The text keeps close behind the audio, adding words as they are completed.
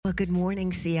Well, good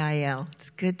morning, CIL. It's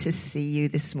good to see you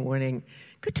this morning.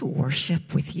 Good to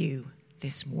worship with you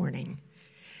this morning.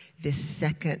 This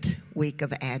second week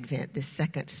of Advent, this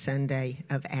second Sunday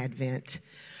of Advent.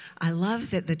 I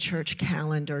love that the church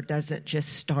calendar doesn't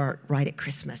just start right at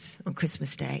Christmas, on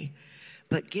Christmas Day,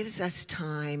 but gives us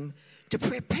time to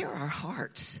prepare our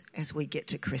hearts as we get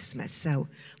to Christmas. So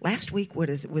last week would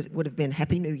have been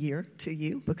Happy New Year to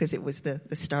you because it was the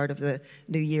start of the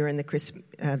new year in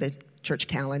the church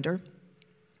calendar.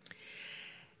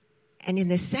 And in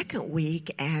the second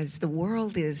week, as the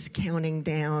world is counting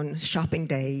down shopping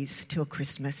days till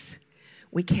Christmas,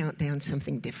 we count down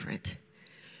something different.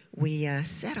 We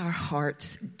set our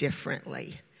hearts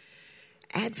differently.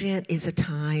 Advent is a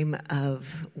time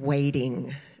of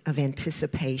waiting, of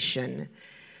anticipation.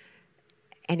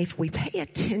 And if we pay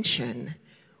attention,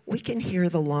 we can hear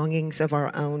the longings of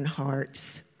our own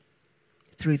hearts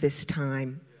through this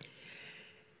time.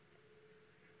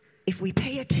 If we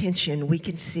pay attention, we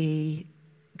can see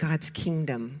God's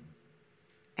kingdom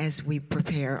as we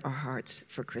prepare our hearts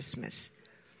for Christmas.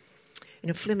 You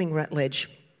know, Fleming Rutledge,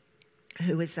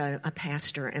 who is a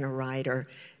pastor and a writer,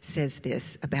 says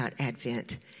this about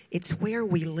Advent. It's where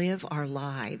we live our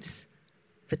lives,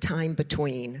 the time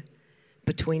between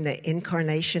the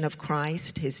incarnation of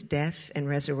Christ, his death and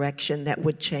resurrection that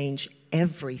would change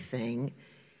everything,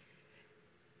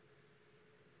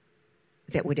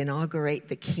 that would inaugurate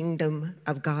the kingdom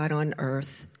of God on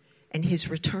earth, and his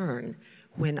return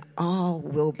when all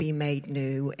will be made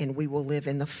new and we will live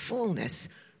in the fullness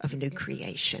of new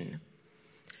creation.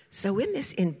 So in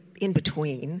this in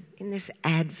between, in this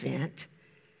Advent,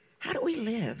 how do we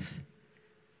live?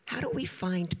 How do we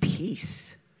find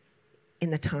peace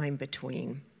in the time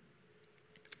between?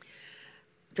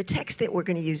 The text that we're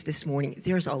going to use this morning,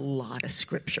 there's a lot of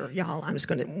scripture. Y'all, I'm just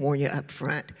going to warn you up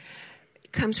front.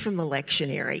 Comes from the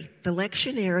lectionary. The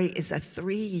lectionary is a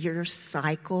 3-year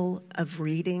cycle of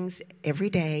readings every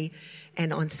day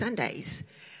and on Sundays.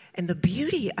 And the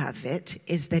beauty of it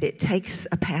is that it takes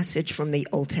a passage from the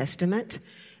Old Testament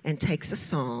and takes a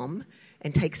psalm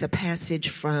and takes a passage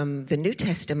from the New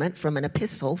Testament, from an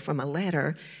epistle, from a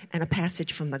letter, and a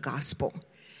passage from the gospel.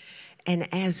 And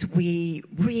as we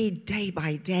read day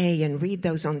by day and read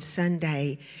those on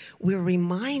Sunday, we're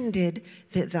reminded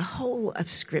that the whole of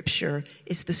Scripture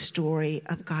is the story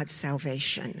of God's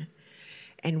salvation.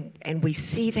 And we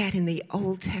see that in the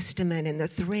Old Testament, and the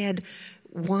thread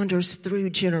wanders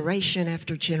through generation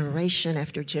after generation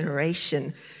after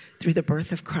generation through the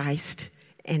birth of Christ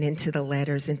and into the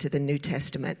letters, into the New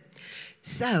Testament.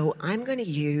 So I'm going to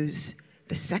use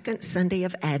the second Sunday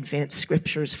of Advent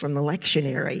scriptures from the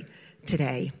lectionary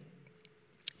today.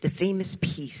 The theme is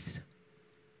peace,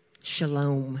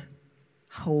 shalom,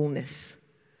 wholeness.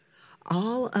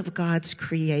 All of God's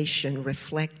creation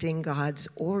reflecting God's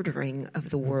ordering of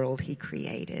the world he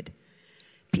created.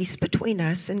 Peace between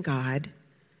us and God,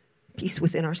 peace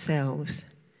within ourselves,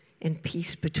 and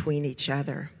peace between each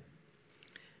other.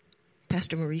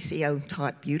 Pastor Mauricio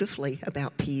taught beautifully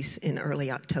about peace in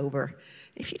early October.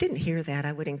 If you didn't hear that,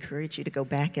 I would encourage you to go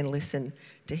back and listen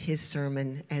to his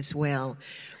sermon as well.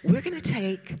 We're going to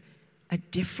take a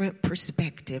different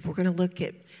perspective. We're going to look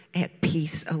at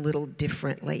peace a little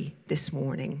differently this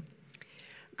morning.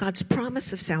 God's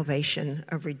promise of salvation,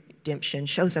 of redemption,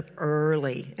 shows up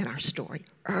early in our story.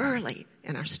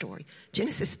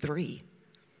 Genesis 3.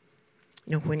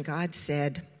 You know, when God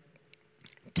said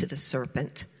to the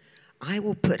serpent, I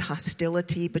will put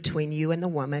hostility between you and the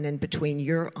woman and between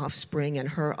your offspring and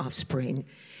her offspring.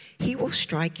 He will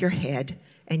strike your head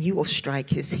and you will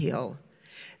strike his heel.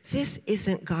 This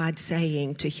isn't God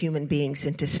saying to human beings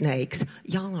and to snakes,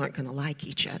 y'all aren't going to like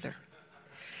each other.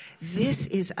 This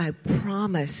is a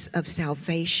promise of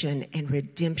salvation and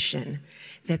redemption,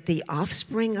 that the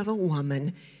offspring of a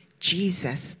woman,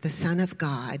 Jesus, the Son of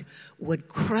God, would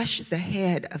crush the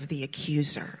head of the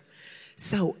accuser.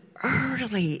 So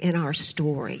early in our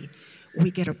story, we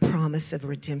get a promise of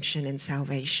redemption and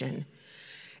salvation.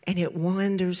 And it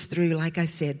wanders through, like I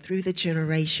said, through the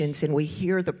generations, and we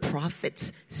hear the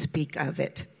prophets speak of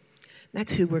it.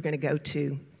 That's who we're going to go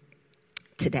to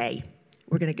today.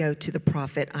 We're going to go to the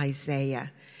prophet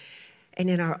Isaiah. And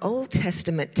in our Old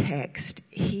Testament text,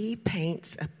 he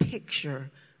paints a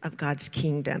picture of God's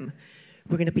kingdom.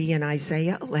 We're going to be in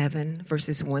Isaiah 11,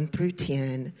 verses 1 through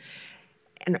 10.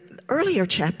 And earlier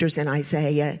chapters in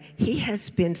Isaiah, he has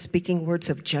been speaking words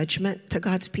of judgment to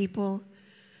God's people,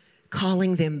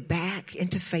 calling them back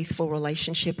into faithful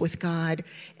relationship with God,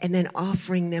 and then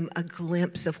offering them a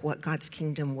glimpse of what God's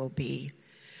kingdom will be.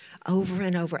 Over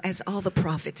and over, as all the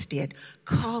prophets did,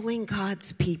 calling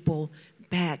God's people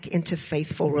back into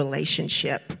faithful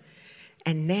relationship.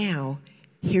 And now,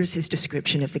 here's his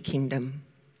description of the kingdom.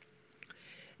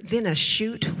 Then a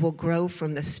shoot will grow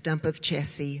from the stump of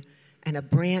Jesse, and a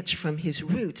branch from his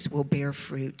roots will bear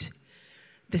fruit.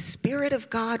 The Spirit of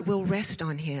God will rest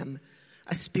on him,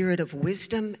 a spirit of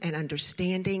wisdom and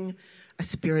understanding, a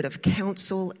spirit of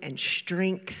counsel and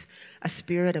strength, a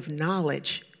spirit of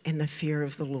knowledge and the fear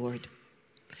of the Lord.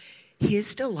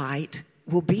 His delight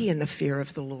will be in the fear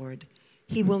of the Lord.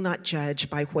 He will not judge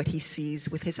by what he sees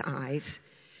with his eyes.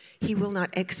 He will not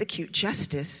execute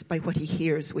justice by what he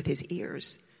hears with his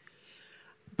ears.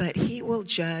 But he will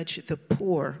judge the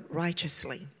poor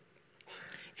righteously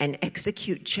and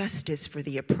execute justice for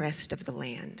the oppressed of the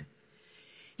land.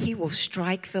 He will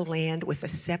strike the land with a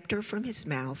scepter from his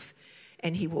mouth,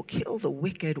 and he will kill the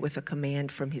wicked with a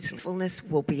command from his lips. Faithfulness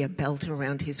will be a belt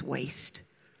around his waist.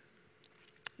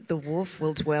 The wolf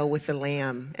will dwell with the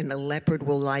lamb, and the leopard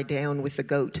will lie down with the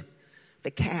goat.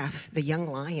 The calf, the young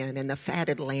lion, and the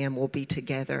fatted lamb will be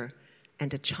together,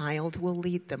 and a child will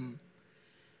lead them.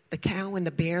 The cow and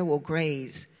the bear will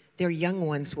graze. Their young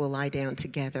ones will lie down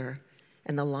together,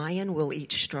 and the lion will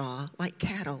eat straw like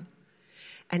cattle.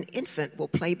 An infant will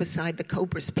play beside the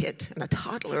cobra's pit, and a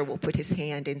toddler will put his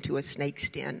hand into a snake's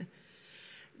den.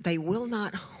 They will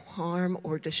not harm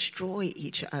or destroy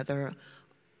each other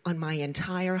on my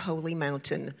entire holy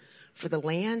mountain, for the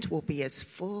land will be as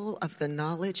full of the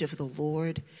knowledge of the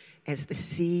Lord as the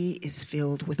sea is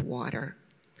filled with water.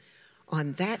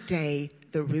 On that day,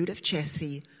 the root of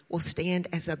Jesse will stand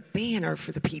as a banner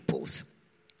for the peoples.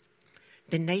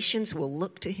 The nations will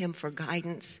look to him for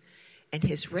guidance, and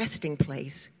his resting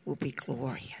place will be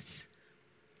glorious.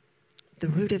 The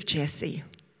root of Jesse,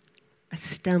 a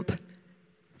stump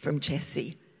from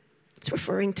Jesse. It's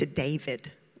referring to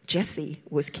David. Jesse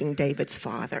was King David's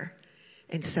father.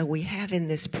 And so we have in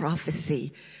this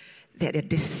prophecy that a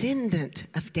descendant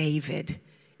of David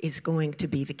is going to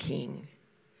be the king.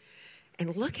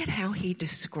 And look at how he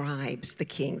describes the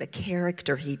king, the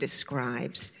character he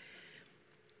describes.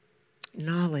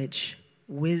 Knowledge,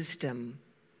 wisdom,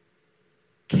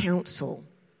 counsel,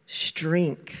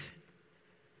 strength.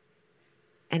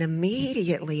 And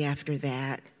immediately after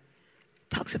that,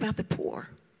 talks about the poor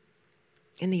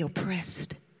and the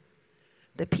oppressed,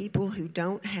 the people who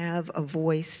don't have a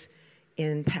voice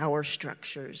in power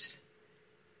structures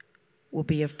will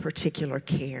be of particular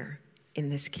care in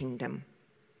this kingdom.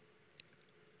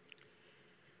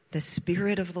 The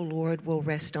Spirit of the Lord will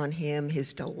rest on him.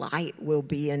 His delight will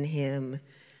be in him.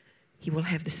 He will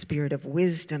have the spirit of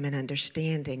wisdom and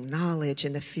understanding, knowledge,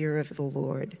 and the fear of the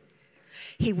Lord.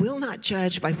 He will not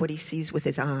judge by what he sees with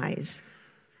his eyes.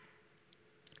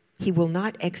 He will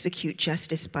not execute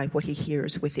justice by what he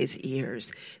hears with his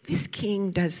ears. This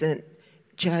king doesn't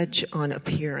judge on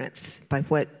appearance, by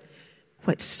what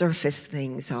surface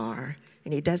things are.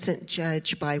 And he doesn't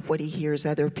judge by what he hears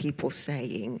other people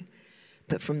saying.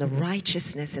 But from the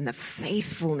righteousness and the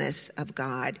faithfulness of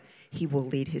God, he will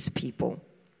lead his people.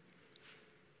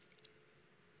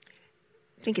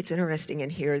 I think it's interesting in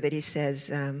here that he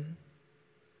says,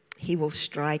 he will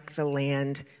strike the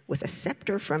land with a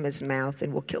scepter from his mouth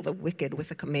and will kill the wicked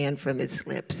with a command from his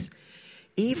lips.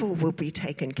 Evil will be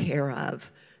taken care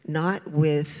of, not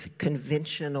with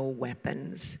conventional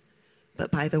weapons,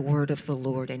 but by the word of the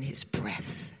Lord and his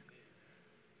breath.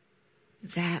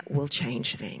 That will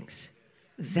change things.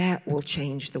 That will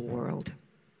change the world.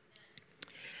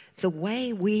 The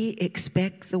way we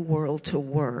expect the world to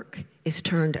work is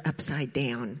turned upside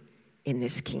down in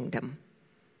this kingdom.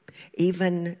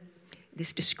 Even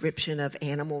this description of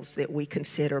animals that we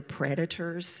consider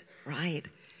predators, right,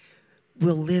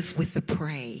 will live with the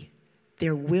prey.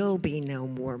 There will be no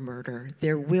more murder.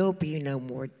 There will be no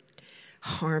more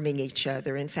harming each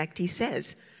other. In fact, he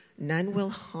says, none will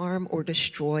harm or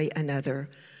destroy another,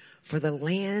 for the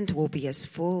land will be as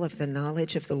full of the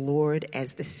knowledge of the Lord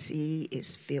as the sea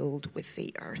is filled with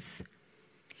the earth.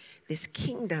 This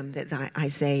kingdom that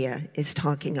Isaiah is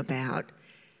talking about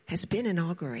has been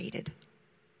inaugurated.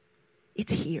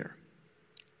 It's here.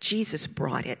 Jesus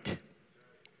brought it.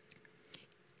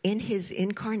 In his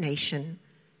incarnation,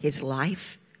 his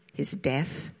life, his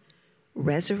death,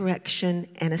 resurrection,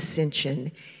 and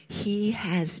ascension, he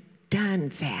has done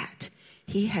that.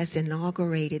 He has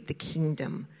inaugurated the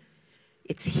kingdom.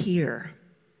 It's here.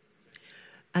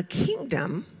 A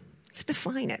kingdom, let's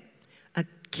define it. A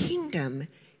kingdom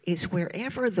is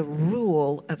wherever the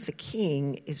rule of the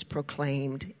king is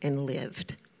proclaimed and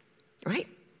lived, right?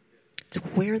 It's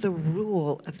where the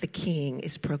rule of the king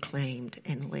is proclaimed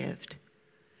and lived.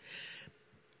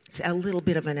 It's a little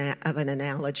bit of an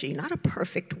analogy, not a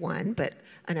perfect one, but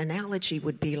an analogy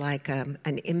would be like an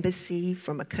embassy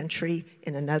from a country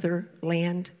in another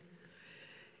land.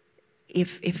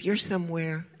 If you're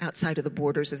somewhere outside of the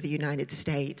borders of the United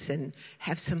States and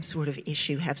have some sort of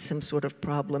issue, have some sort of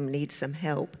problem, need some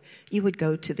help, you would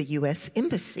go to the U.S.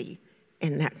 Embassy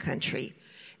in that country.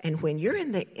 And when you're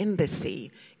in the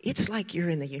embassy, it's like you're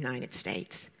in the United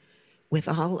States with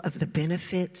all of the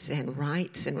benefits and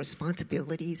rights and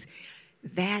responsibilities.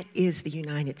 That is the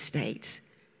United States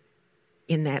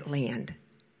in that land.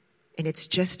 And it's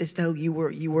just as though you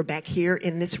were back here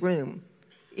in this room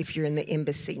if you're in the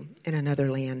embassy in another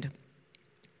land.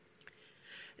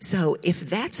 So if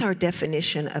that's our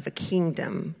definition of a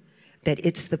kingdom, that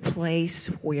it's the place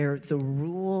where the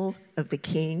rule of the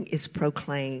king is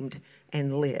proclaimed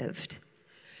and lived,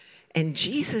 and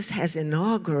Jesus has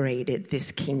inaugurated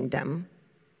this kingdom,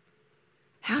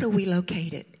 how do we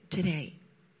locate it today?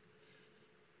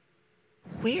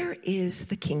 Where is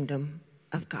the kingdom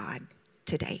of God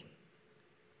today?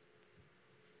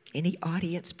 Any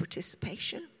audience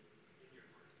participation?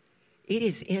 It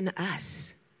is in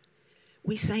us.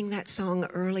 We sang that song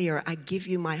earlier, I give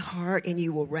you my heart and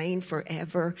you will reign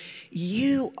forever.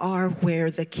 You are where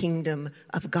the kingdom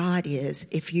of God is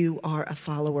if you are a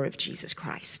follower of Jesus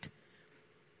Christ.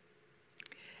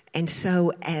 And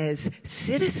so as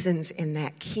citizens in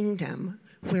that kingdom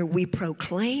where we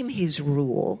proclaim his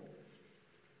rule,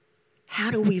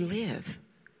 how do we live?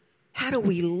 How do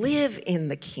we live in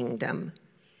the kingdom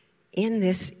in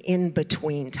this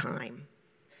in-between time?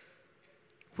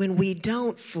 When we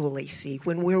don't fully see,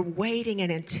 when we're waiting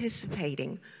and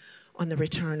anticipating on the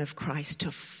return of Christ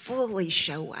to fully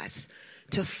show us,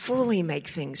 to fully make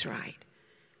things right,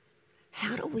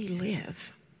 how do we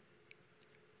live?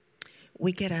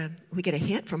 We get a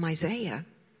hint from Isaiah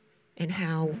in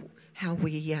how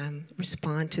we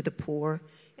respond to the poor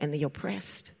and the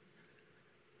oppressed.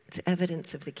 It's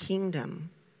evidence of the kingdom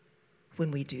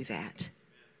when we do that.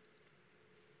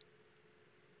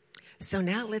 So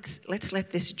now let's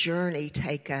let this journey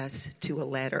take us to a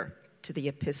letter, to the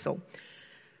epistle.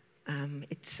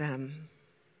 It's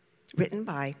written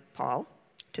by Paul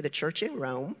to the church in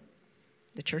Rome,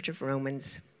 the church of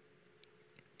Romans.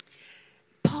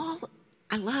 Paul,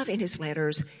 I love in his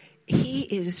letters, he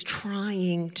is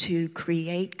trying to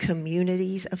create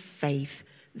communities of faith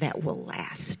that will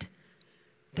last,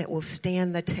 that will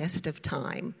stand the test of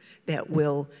time, that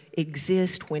will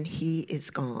exist when he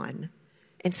is gone.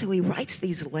 And so he writes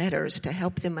these letters to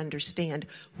help them understand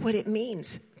what it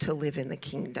means to live in the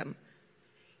kingdom.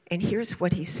 And here's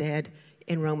what he said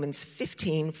in Romans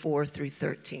 15, 4 through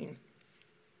 13.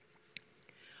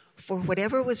 For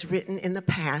whatever was written in the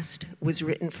past was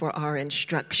written for our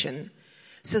instruction,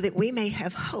 so that we may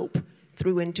have hope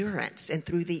through endurance and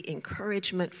through the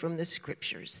encouragement from the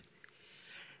scriptures.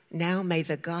 Now may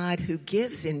the God who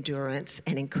gives endurance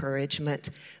and encouragement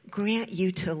grant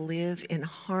you to live in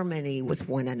harmony with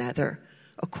one another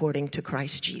according to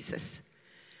Christ Jesus,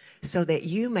 so that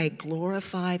you may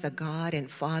glorify the God and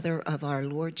Father of our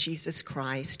Lord Jesus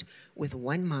Christ with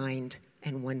one mind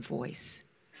and one voice.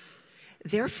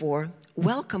 Therefore,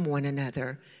 welcome one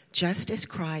another, just as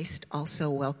Christ also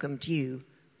welcomed you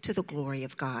to the glory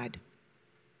of God.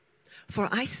 For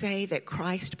I say that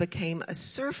Christ became a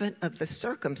servant of the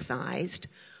circumcised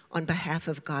on behalf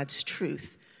of God's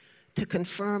truth, to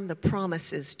confirm the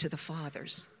promises to the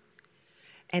fathers,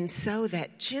 and so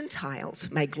that Gentiles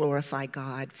may glorify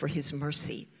God for his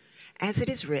mercy. As it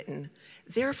is written,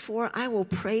 therefore I will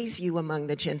praise you among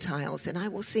the Gentiles, and I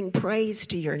will sing praise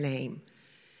to your name.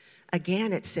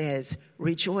 Again it says,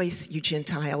 rejoice, you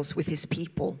Gentiles, with his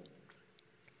people.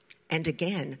 And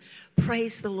again,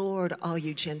 praise the Lord, all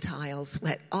you Gentiles.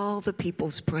 Let all the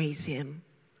peoples praise him.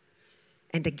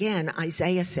 And again,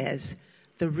 Isaiah says,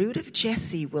 the root of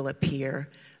Jesse will appear,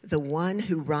 the one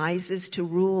who rises to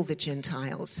rule the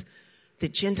Gentiles. The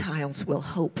Gentiles will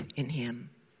hope in him.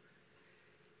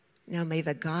 Now may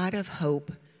the God of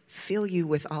hope fill you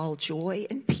with all joy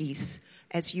and peace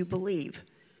as you believe,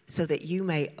 so that you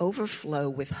may overflow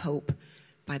with hope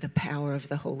by the power of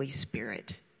the Holy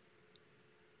Spirit.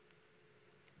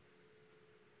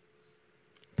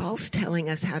 Paul's telling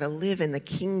us how to live in the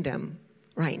kingdom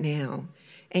right now.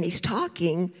 And he's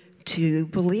talking to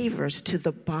believers, to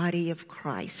the body of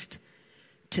Christ,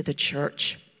 to the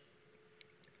church.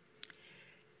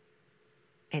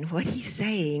 And what he's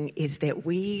saying is that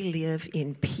we live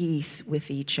in peace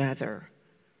with each other.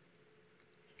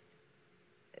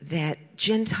 That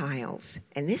Gentiles,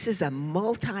 and this is a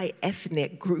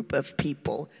multi-ethnic group of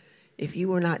people. If you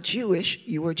were not Jewish,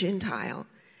 you were Gentile.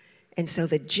 And so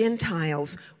the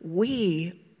Gentiles,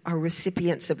 we are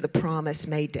recipients of the promise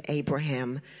made to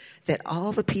Abraham that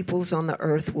all the peoples on the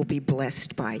earth will be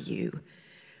blessed by you.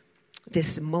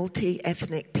 this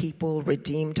multi-ethnic people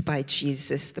redeemed by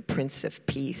Jesus, the Prince of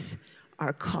Peace,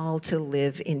 are called to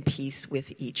live in peace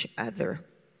with each other.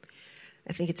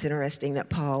 I think it's interesting that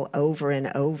Paul over and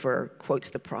over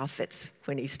quotes the prophets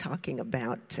when he's talking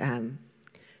about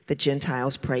the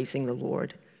Gentiles praising the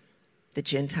Lord, the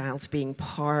Gentiles being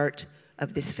part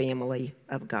of this family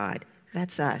of God.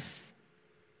 That's us.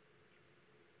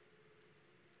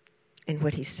 And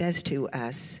what he says to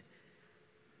us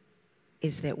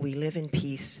is that we live in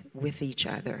peace with each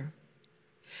other.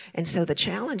 And so the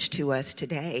challenge to us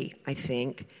today, I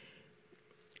think,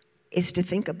 is to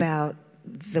think about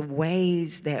the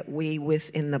ways that we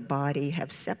within the body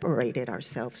have separated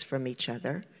ourselves from each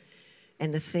other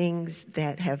and the things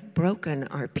that have broken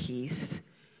our peace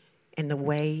and the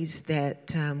ways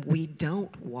that we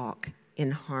don't walk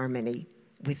in harmony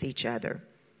with each other.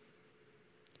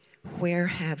 Where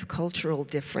have cultural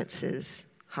differences,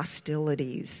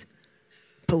 hostilities,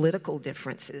 political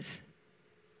differences,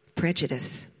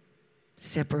 prejudice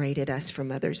separated us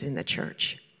from others in the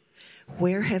church?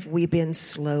 Where have we been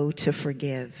slow to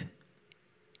forgive?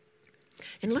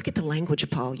 And look at the language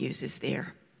Paul uses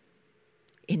there.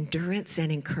 Endurance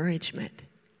and encouragement.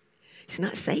 He's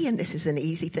not saying this is an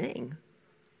easy thing,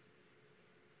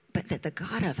 but that the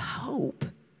God of hope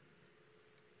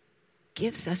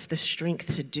gives us the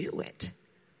strength to do it.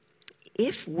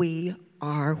 If we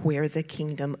are where the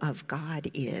kingdom of God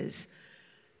is,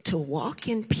 to walk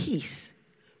in peace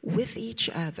with each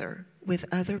other, with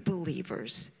other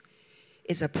believers,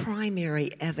 is a primary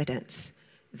evidence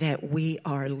that we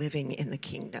are living in the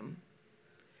kingdom.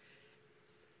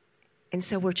 And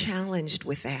so we're challenged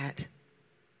with that.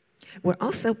 We're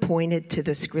also pointed to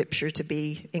the scripture to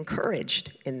be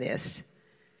encouraged in this,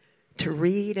 to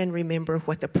read and remember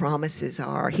what the promises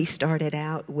are. He started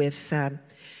out with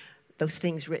those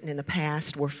things written in the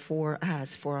past were for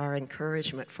us, for our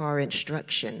encouragement, for our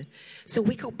instruction. So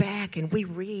we go back and we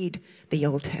read the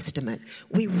Old Testament.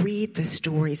 We read the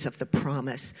stories of the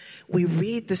promise. We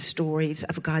read the stories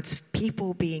of God's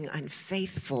people being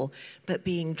unfaithful, but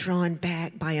being drawn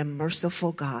back by a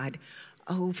merciful God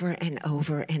over and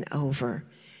over and over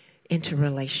into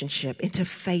relationship, into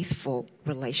faithful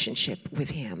relationship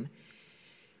with Him.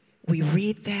 We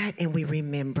read that and we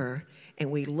remember, and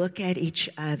we look at each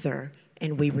other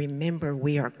and we remember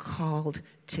we are called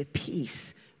to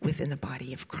peace within the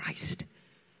body of Christ.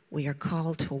 We are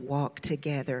called to walk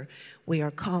together. We are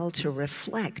called to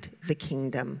reflect the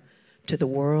kingdom to the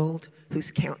world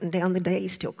who's counting down the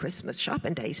days till Christmas,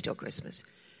 shopping days till Christmas,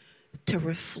 to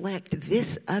reflect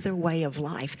this other way of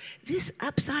life, this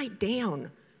upside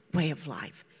down way of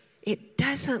life. It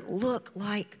doesn't look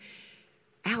like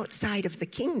outside of the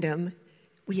kingdom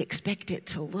we expect it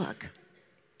to look.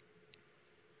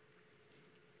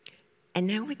 And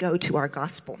now we go to our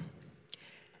gospel.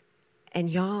 And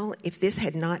y'all, if this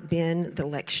had not been the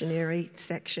lectionary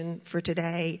section for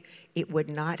today, it would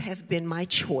not have been my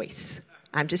choice.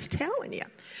 I'm just telling you.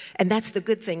 And that's the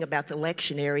good thing about the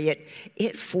lectionary.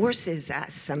 It forces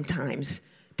us sometimes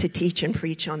to teach and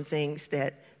preach on things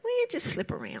that we just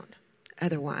slip around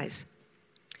otherwise.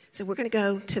 So we're going to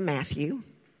go to Matthew.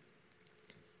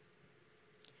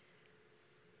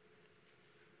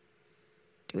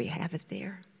 Do we have it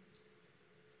there?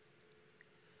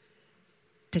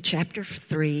 To chapter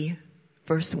 3,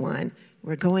 verse 1.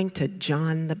 We're going to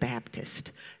John the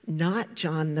Baptist. Not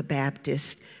John the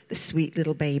Baptist, the sweet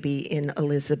little baby in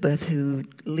Elizabeth who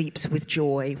leaps with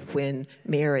joy when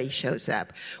Mary shows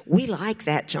up. We like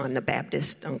that John the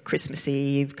Baptist on Christmas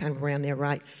Eve, kind of around there,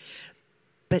 right?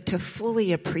 But to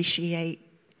fully appreciate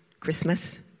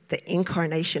Christmas, the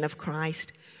incarnation of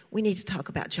Christ, we need to talk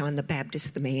about John the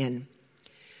Baptist, the man.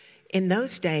 In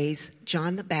those days,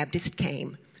 John the Baptist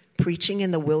came, preaching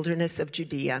in the wilderness of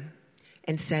Judea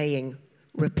and saying,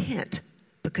 "Repent,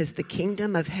 because the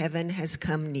kingdom of heaven has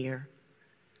come near.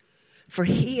 For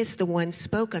he is the one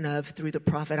spoken of through the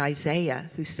prophet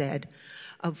Isaiah, who said,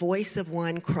 'A voice of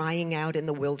one crying out in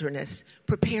the wilderness,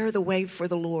 prepare the way for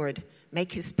the Lord,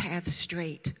 make his path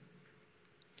straight.'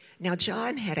 Now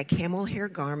John had a camel hair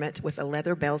garment with a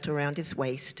leather belt around his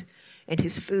waist, and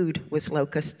his food was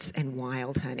locusts and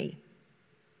wild honey.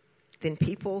 Then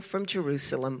people from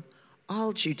Jerusalem,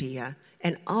 all Judea,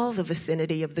 and all the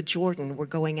vicinity of the Jordan were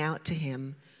going out to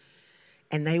him,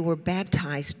 and they were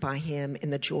baptized by him in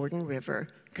the Jordan River,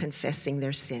 confessing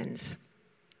their sins.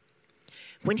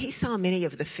 When he saw many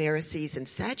of the Pharisees and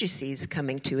Sadducees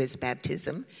coming to his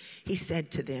baptism, he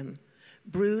said to them,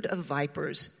 'Brood of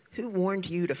vipers, who warned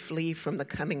you to flee from the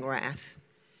coming wrath?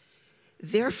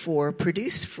 Therefore,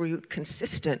 produce fruit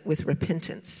consistent with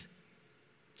repentance.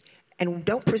 And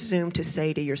don't presume to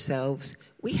say to yourselves,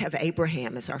 We have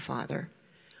Abraham as our father.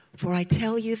 For I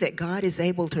tell you that God is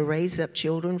able to raise up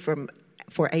children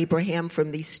for Abraham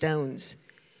from these stones.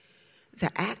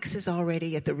 The axe is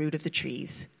already at the root of the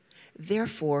trees.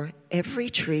 Therefore, every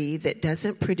tree that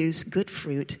doesn't produce good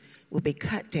fruit will be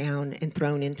cut down and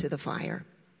thrown into the fire.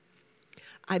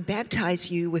 I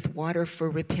baptize you with water for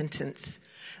repentance,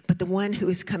 but the one who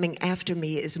is coming after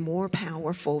me is more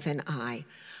powerful than I.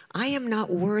 I am not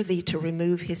worthy to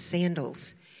remove his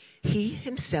sandals. He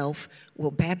himself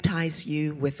will baptize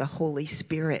you with the Holy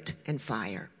Spirit and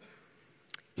fire.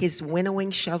 His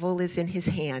winnowing shovel is in his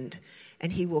hand,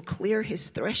 and he will clear his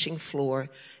threshing floor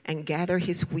and gather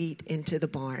his wheat into the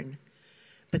barn.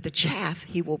 But the chaff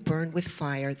he will burn with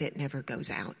fire that never goes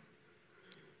out.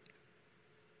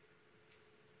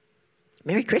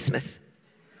 Merry Christmas.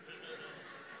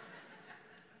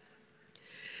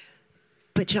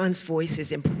 But John's voice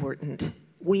is important.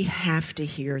 We have to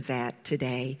hear that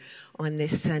today on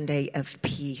this Sunday of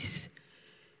peace,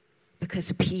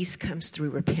 because peace comes through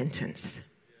repentance.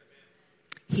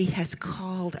 He has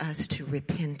called us to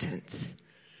repentance.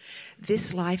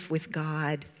 This life with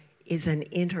God is an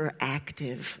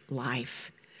interactive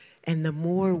life. And the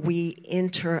more we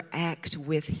interact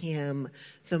with him,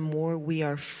 the more we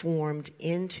are formed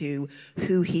into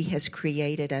who he has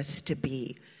created us to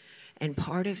be. And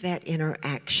part of that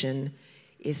interaction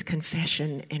is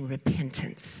confession and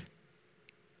repentance.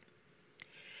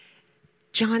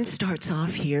 John starts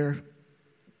off here.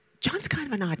 John's kind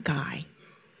of an odd guy.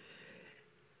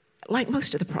 Like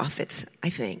most of the prophets, I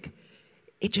think.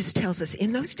 It just tells us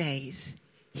in those days,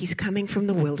 he's coming from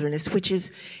the wilderness, which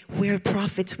is where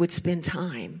prophets would spend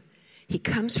time. He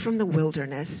comes from the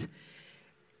wilderness,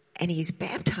 and he's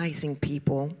baptizing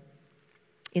people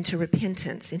into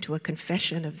repentance, into a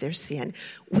confession of their sin.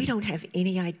 We don't have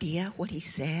any idea what he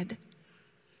said.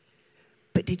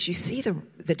 But did you see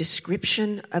the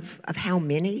description of how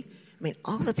many? I mean,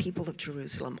 all the people of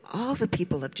Jerusalem, all the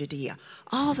people of Judea,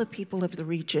 all the people of the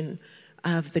region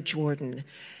of the Jordan.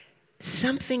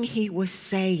 Something he was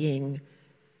saying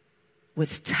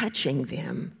was touching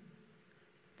them.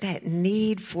 That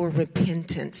need for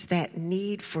repentance, that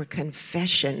need for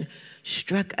confession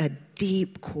struck a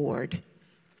deep chord.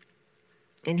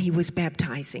 And he was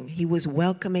baptizing. He was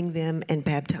welcoming them and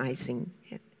baptizing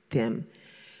them.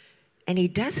 And he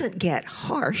doesn't get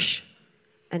harsh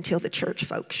until the church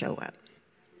folk show up.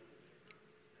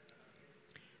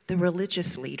 The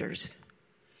religious leaders,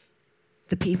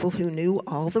 the people who knew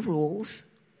all the rules,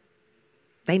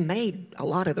 they made a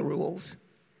lot of the rules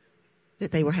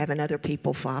that they were having other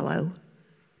people follow.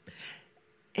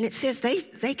 And it says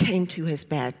they came to his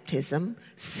baptism.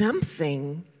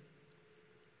 Something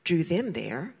drew them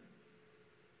there.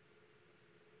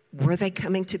 Were they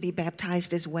coming to be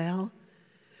baptized as well?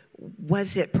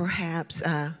 Was it perhaps,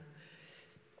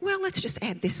 let's just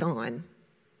add this on.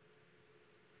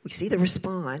 We see the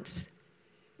response.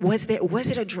 Was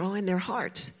it a draw in their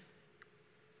hearts?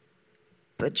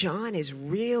 But John is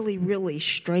really, really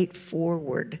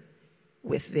straightforward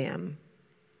with them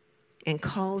and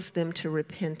calls them to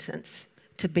repentance,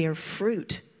 to bear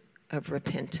fruit of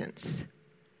repentance.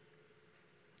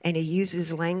 And he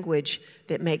uses language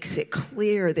that makes it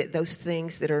clear that those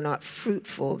things that are not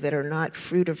fruitful, that are not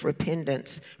fruit of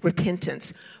repentance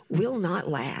will not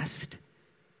last.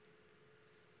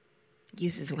 He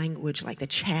uses language like the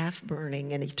chaff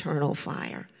burning in eternal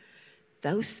fire.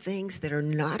 Those things that are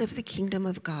not of the kingdom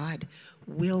of God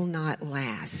will not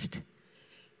last.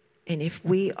 And if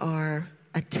we are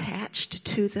attached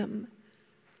to them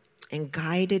and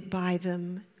guided by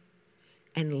them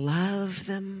and love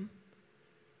them,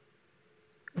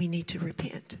 we need to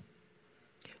repent.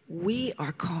 We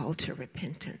are called to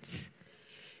repentance.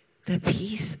 The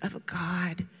peace of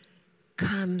God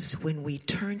comes when we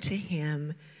turn to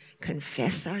him,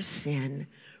 confess our sin,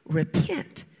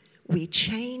 repent. We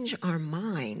change our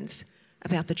minds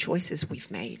about the choices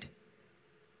we've made.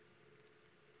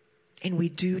 And we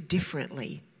do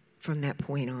differently from that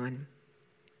point on.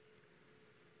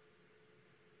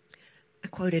 I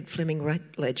quoted Fleming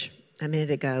Rutledge a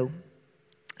minute ago.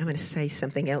 I'm going to say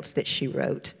something else that she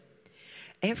wrote.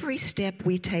 Every step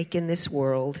we take in this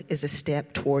world is a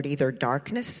step toward either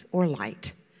darkness or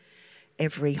light.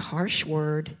 Every harsh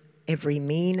word, every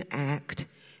mean act,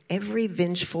 every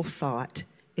vengeful thought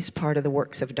is part of the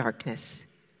works of darkness.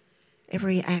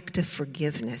 Every act of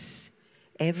forgiveness,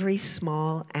 every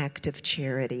small act of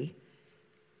charity,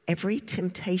 every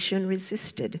temptation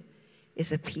resisted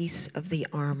is a piece of the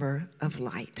armor of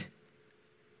light.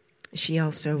 She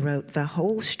also wrote, the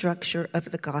whole structure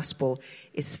of the gospel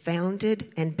is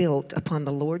founded and built upon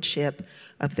the lordship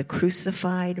of the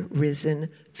crucified, risen,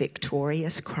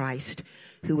 victorious Christ,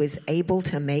 who is able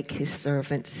to make his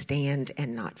servants stand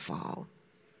and not fall.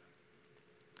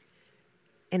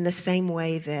 In the same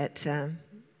way that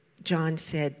John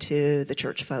said to the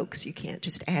church folks, you can't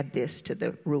just add this to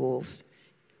the rules.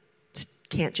 It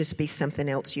can't just be something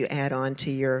else you add on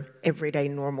to your everyday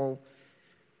normal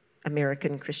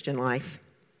American Christian life.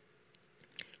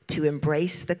 To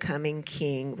embrace the coming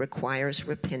King requires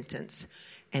repentance,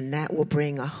 and that will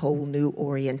bring a whole new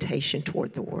orientation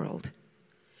toward the world.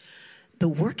 The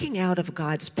working out of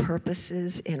God's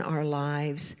purposes in our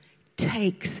lives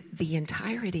takes the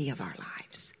entirety of our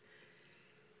lives.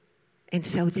 And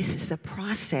so this is a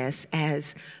process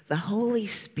as the Holy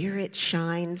Spirit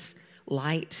shines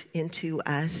light into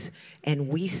us and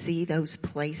we see those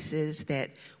places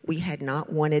that we had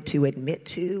not wanted to admit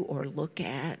to or look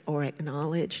at or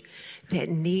acknowledge that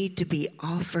need to be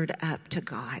offered up to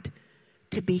God,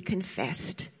 to be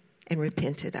confessed and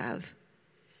repented of.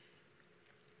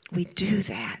 We do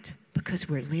that because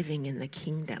we're living in the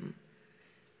kingdom.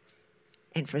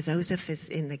 And for those of us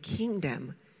in the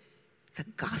kingdom, the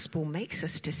gospel makes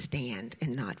us to stand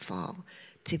and not fall,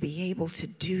 to be able to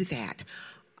do that.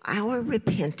 Our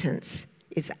repentance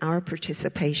is our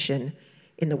participation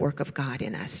in the work of God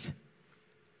in us.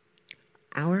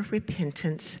 Our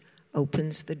repentance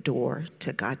opens the door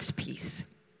to God's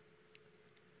peace.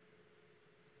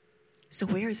 So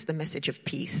where is the message of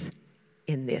peace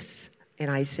in this? In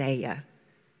Isaiah,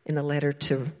 in the letter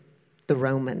to the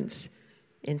Romans,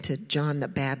 into John the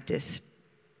Baptist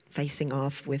facing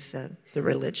off with the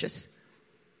religious.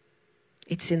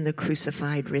 It's in the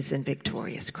crucified, risen,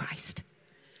 victorious Christ.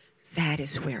 That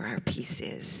is where our peace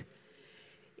is.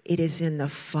 It is in the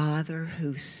Father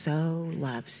who so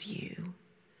loves you.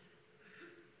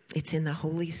 It's in the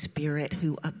Holy Spirit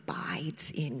who abides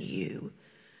in you,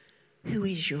 who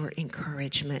is your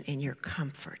encouragement and your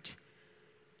comfort.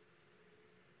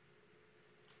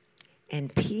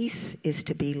 And peace is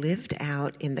to be lived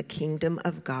out in the kingdom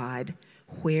of God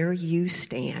where you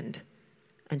stand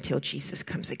until Jesus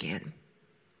comes again.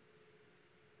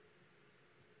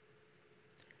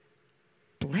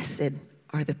 Blessed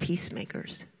are the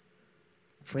peacemakers,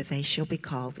 for they shall be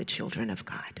called the children of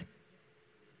God.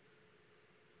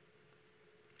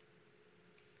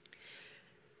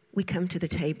 We come to the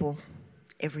table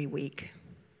every week,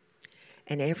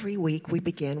 and every week we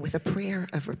begin with a prayer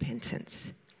of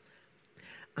repentance.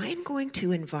 I am going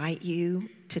to invite you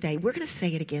today, we're going to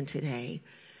say it again today,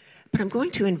 but I'm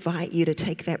going to invite you to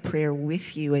take that prayer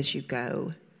with you as you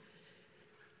go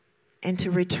and to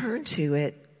return to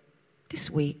it this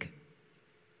week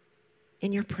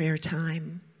in your prayer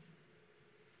time.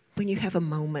 When you have a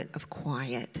moment of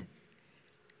quiet,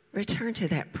 return to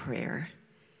that prayer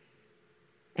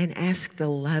and ask the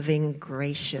loving,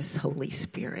 gracious Holy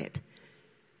Spirit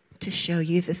to show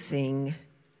you the thing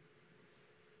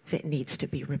that needs to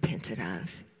be repented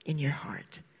of in your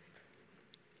heart.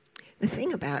 The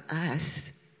thing about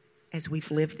us, as we've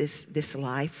lived this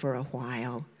life for a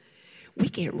while, we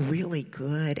get really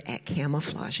good at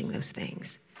camouflaging those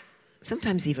things.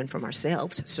 Sometimes even from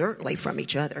ourselves, certainly from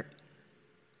each other.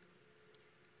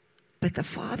 But the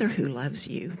Father who loves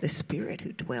you, the Spirit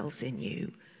who dwells in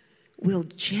you, will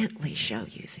gently show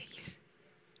you these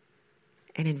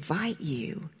and invite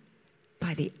you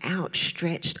by the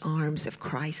outstretched arms of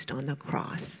Christ on the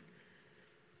cross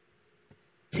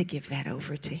to give that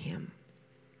over to him.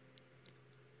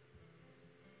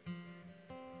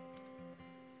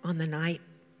 On the night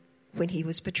when he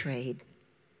was betrayed,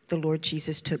 the Lord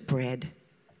Jesus took bread,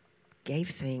 gave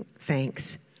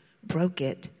thanks, broke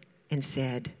it, and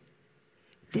said,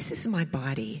 "This is my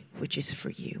body, which is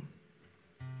for you.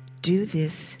 Do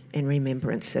this in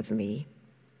remembrance of me."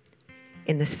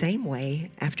 In the same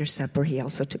way, after supper, he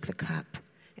also took the cup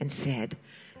and said,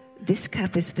 "This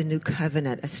cup is the new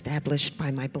covenant established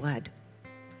by my blood.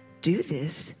 Do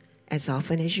this as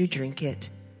often as you drink it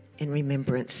in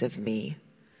remembrance of me.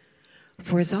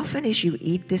 For as often as you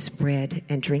eat this bread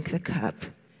and drink the cup,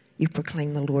 you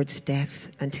proclaim the Lord's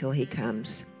death until he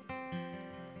comes."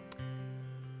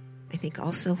 I think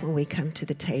also when we come to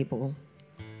the table,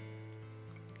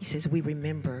 he says we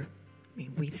remember,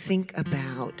 we think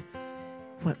about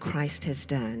what Christ has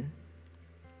done,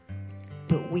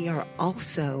 but we are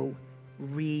also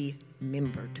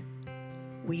remembered.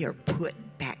 We are put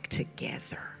back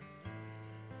together.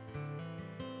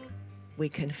 We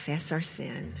confess our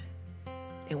sin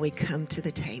and we come to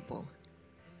the table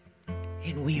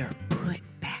and we are put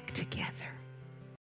back together.